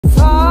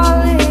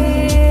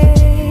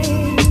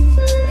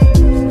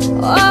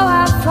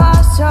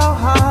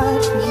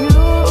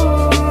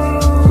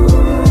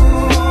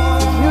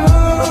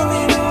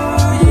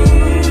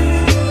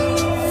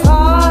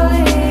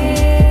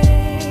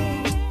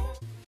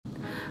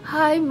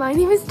Hi, my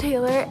name is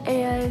Taylor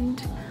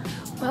and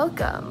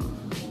welcome.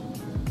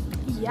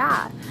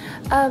 Yeah,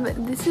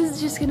 this is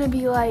just gonna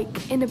be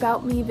like an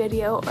about me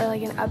video or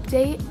like an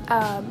update,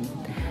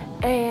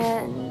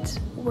 and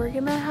we're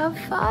gonna have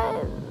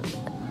fun.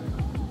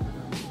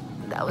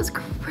 That was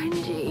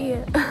cringy.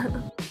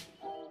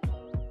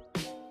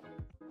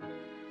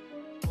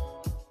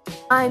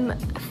 I'm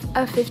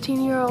a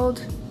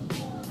 15-year-old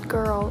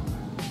girl.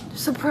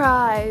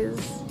 Surprise!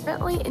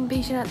 Currently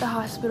inpatient at the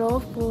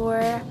hospital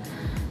for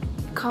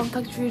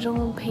complex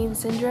regional pain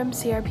syndrome,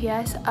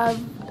 CRPS,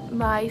 of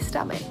my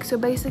stomach. So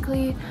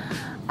basically,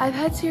 I've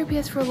had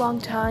CRPS for a long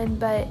time,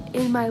 but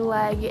in my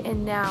leg,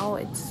 and now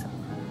it's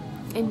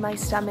in my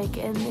stomach,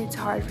 and it's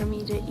hard for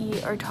me to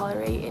eat or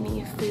tolerate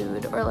any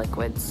food or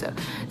liquids. So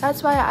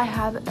that's why I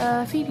have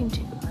a feeding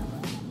tube.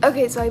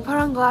 Okay, so I put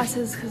on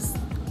glasses because,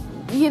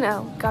 you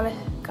know, gotta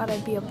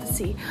be able to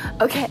see.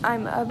 Okay,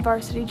 I'm a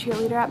varsity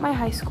cheerleader at my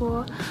high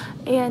school,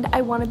 and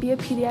I want to be a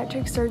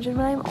pediatric surgeon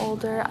when I'm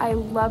older. I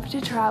love to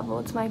travel.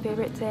 It's my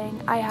favorite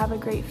thing. I have a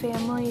great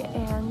family,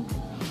 and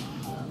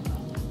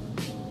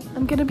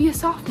I'm gonna be a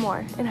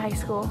sophomore in high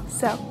school.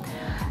 So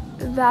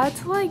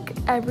that's like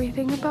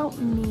everything about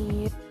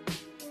me.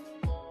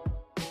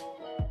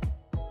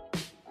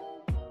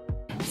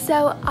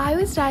 So I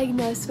was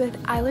diagnosed with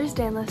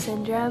Ehlers-Danlos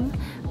syndrome,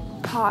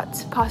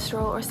 POTS,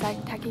 postural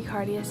orthostatic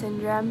tachycardia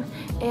syndrome,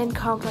 and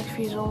complex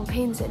regional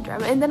pain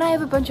syndrome. And then I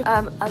have a bunch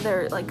of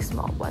other like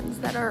small ones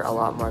that are a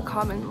lot more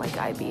common, like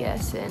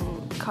IBS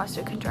and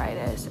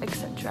costochondritis,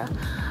 etc.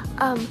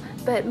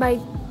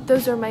 But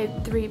those are my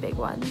three big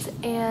ones,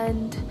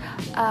 and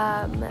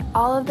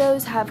all of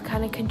those have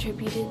kind of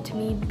contributed to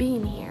me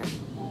being here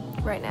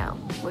right now,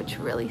 which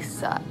really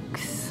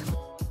sucks.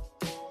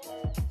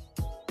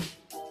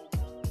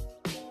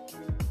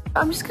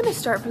 I'm just gonna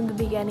start from the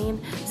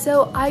beginning.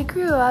 So I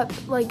grew up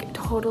like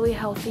totally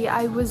healthy.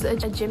 I was a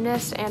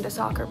gymnast and a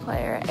soccer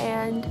player,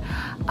 and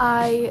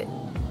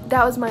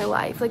that was my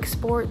life. Like,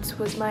 sports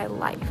was my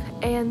life.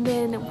 And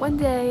then one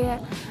day,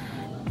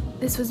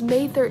 this was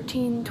May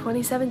 13,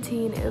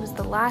 2017, it was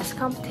the last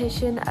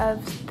competition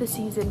of the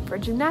season for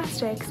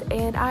gymnastics,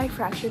 and I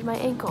fractured my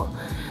ankle.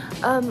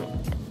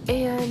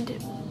 And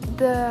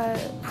the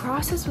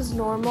process was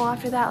normal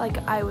after that. Like,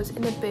 I was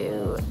in a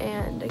boot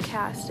and a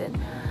cast and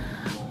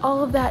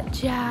all of that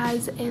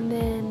jazz, and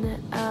then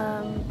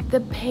the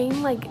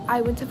pain, like,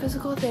 I went to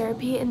physical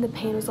therapy and the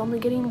pain was only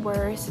getting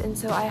worse, and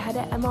so I had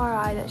an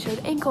MRI that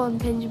showed ankle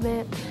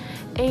impingement,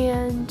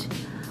 and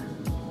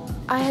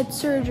I had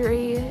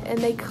surgery and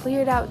they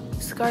cleared out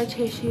scar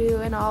tissue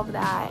and all of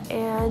that,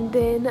 and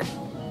then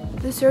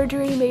the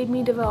surgery made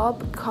me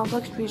develop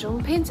complex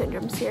regional pain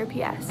syndrome,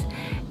 CRPS,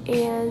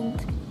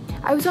 and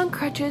I was on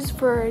crutches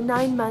for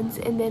 9 months,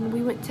 and then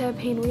we went to a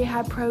pain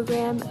rehab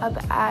program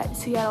up at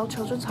Seattle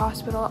Children's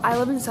Hospital. I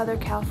live in Southern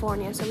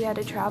California, so we had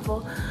to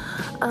travel,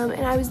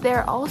 and I was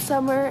there all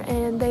summer,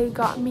 and they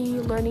got me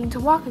learning to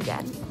walk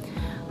again.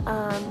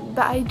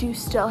 But I do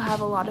still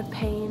have a lot of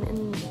pain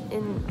and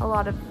a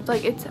lot of,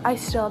 like, I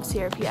still have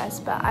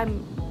CRPS, but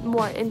I'm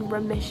more in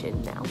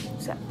remission now,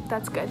 so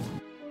that's good.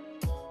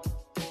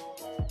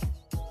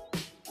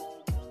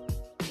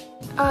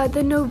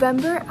 The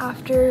November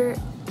after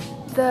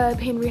the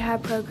pain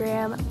rehab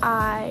program,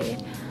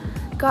 I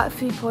got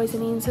food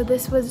poisoning. So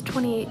this was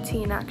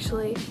 2018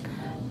 actually,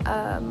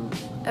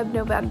 of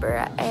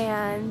November,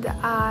 and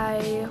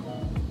I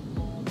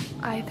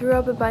threw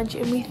up a bunch,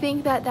 and we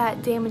think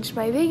that damaged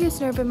my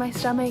vagus nerve in my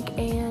stomach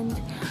and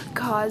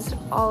caused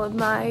all of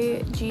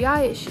my GI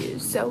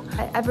issues. So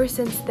ever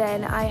since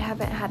then, I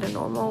haven't had a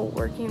normal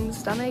working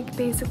stomach.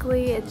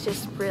 Basically, it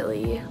just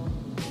really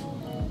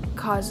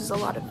causes a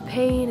lot of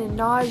pain and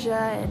nausea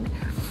and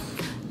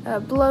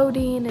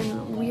bloating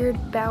and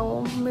weird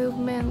bowel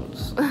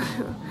movements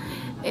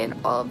and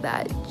all of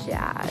that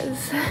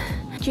jazz.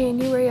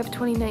 January of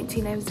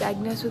 2019, I was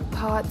diagnosed with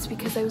POTS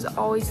because I was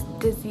always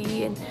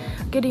dizzy and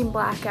getting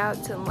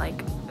blackouts and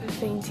like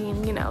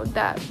fainting, you know,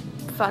 that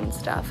fun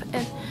stuff.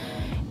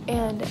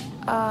 And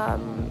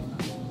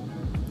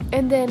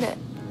then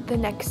the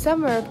next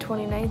summer of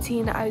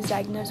 2019, I was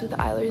diagnosed with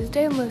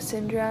Ehlers-Danlos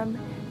syndrome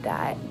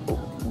that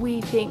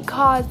we think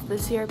caused the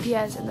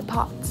CRPS and the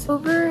POTS.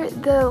 Over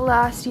the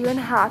last year and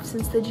a half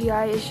since the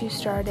GI issue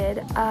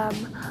started,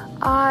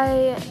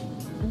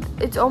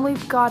 it's only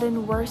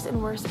gotten worse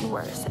and worse and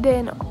worse.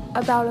 Then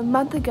about a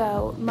month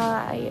ago,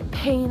 my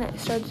pain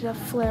started to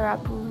flare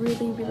up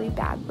really, really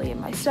badly in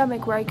my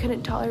stomach, where I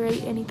couldn't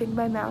tolerate anything in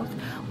my mouth.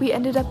 We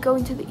ended up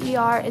going to the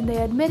ER, and they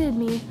admitted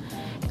me,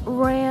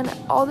 ran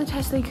all the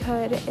tests they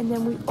could, and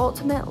then we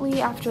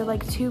ultimately, after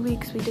like 2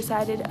 weeks, we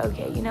decided,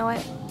 okay, you know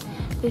what?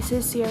 This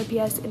is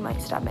CRPS in my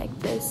stomach.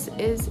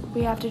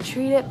 We have to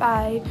treat it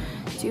by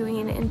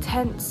doing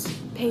intense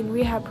pain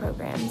rehab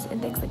programs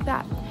and things like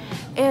that.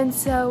 And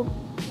so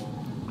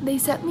they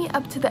sent me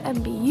up to the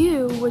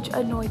MBU, which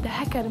annoyed the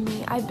heck out of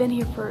me. I've been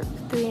here for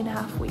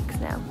 3.5 weeks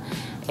now.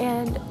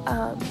 And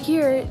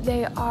here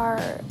they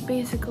are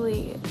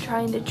basically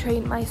trying to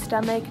train my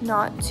stomach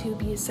not to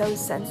be so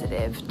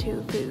sensitive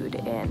to food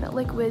and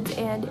liquids,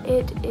 and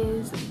it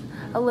is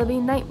a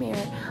living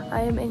nightmare.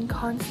 I am in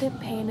constant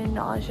pain and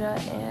nausea,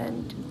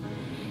 and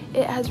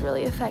it has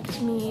really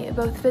affected me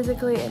both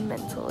physically and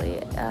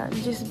mentally,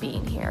 just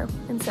being here,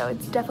 and so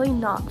it's definitely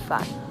not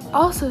fun.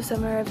 Also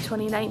summer of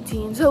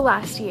 2019, so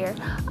last year,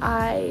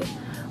 I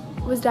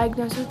was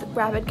diagnosed with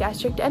rapid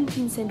gastric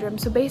emptying syndrome.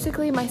 So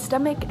basically my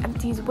stomach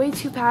empties way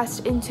too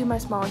fast into my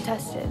small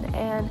intestine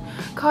and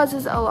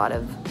causes a lot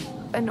of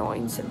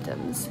annoying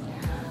symptoms.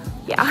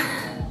 Yeah.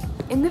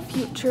 In the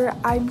future,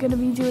 I'm gonna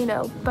be doing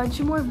a bunch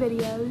of more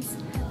videos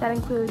that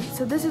include,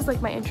 so this is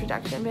like my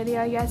introduction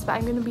video, I guess, but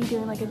I'm gonna be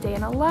doing like a day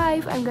in a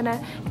life. I'm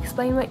gonna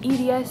explain what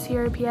EDS,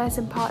 CRPS,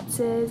 and POTS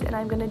is, and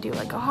I'm gonna do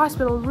like a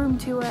hospital room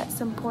tour at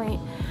some point,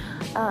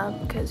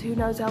 because who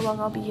knows how long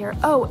I'll be here.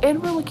 Oh,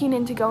 and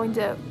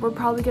we're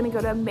probably gonna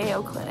go to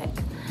Mayo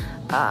Clinic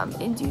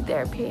and do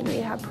their pain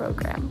rehab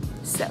program.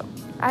 So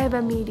I have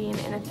a meeting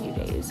in a few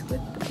days with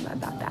them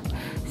about that.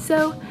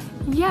 So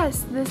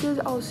yes, this is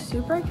all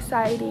super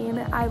exciting.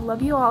 I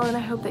love you all, and I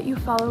hope that you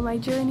follow my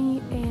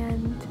journey,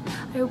 and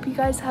I hope you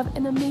guys have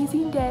an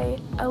amazing day,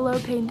 a low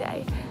pain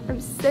day. I'm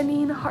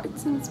sending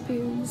hearts and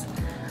spoons.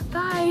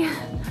 Bye.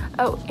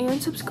 Oh,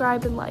 and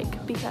subscribe and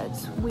like,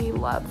 because we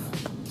love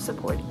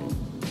supporting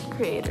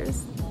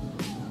creators.